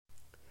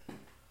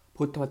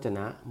พุทธวจน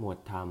ะ หมวด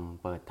ธรรม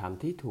เปิดธรรม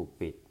ที่ถูก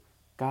ปิด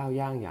ก้าว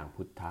ย่างอย่าง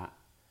พุทธะ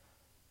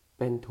เ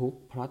ป็นทุกข์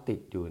เพราะติด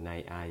อยู่ใน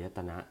อายต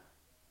นะ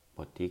บ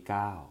ทที่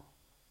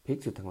 9 ภิก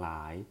ษุทั้งหล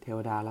าย เทว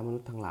ดาและมนุ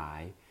ษย์ทั้งหลา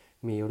ย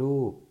มีรู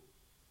ป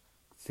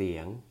เสีย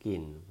ง ก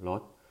ลิ่น ร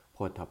ส โผ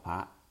ฏฐัพพะ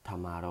ธร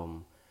รมารม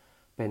ณ์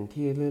เป็น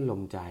ที่รื่นร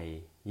มใจ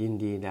ยิน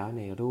ดีแล้วใ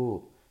นรูป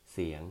เ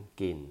สียง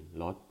กลิ่น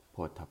รส โผ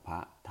ฏฐัพพะ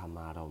ธรรม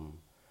ารมณ์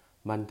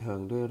บันเทิง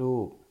ด้วยรู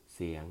ป เ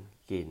สียง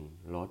กลิ่น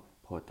รส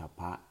โผฏฐัพ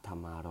พะ ธร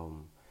รมารม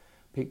ณ์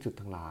ภิกษุ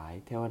ทั้งหลาย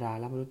เทวดา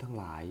และมนุษย์ทั้ง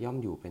หลายย่อม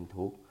อยู่เป็น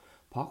ทุกข์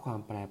เพราะความ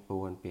แปรปร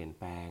วนเปลี่ยน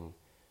แปลง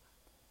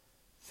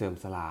เสื่อม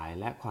สลาย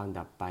และความ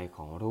ดับไปข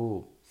องรู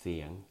ป เสี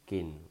ยง ก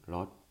ลิ่น ร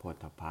ส โผฏ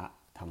ฐัพพะ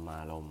ธรรมา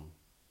รมณ์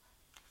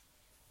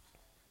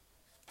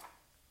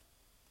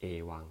เอ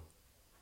วัง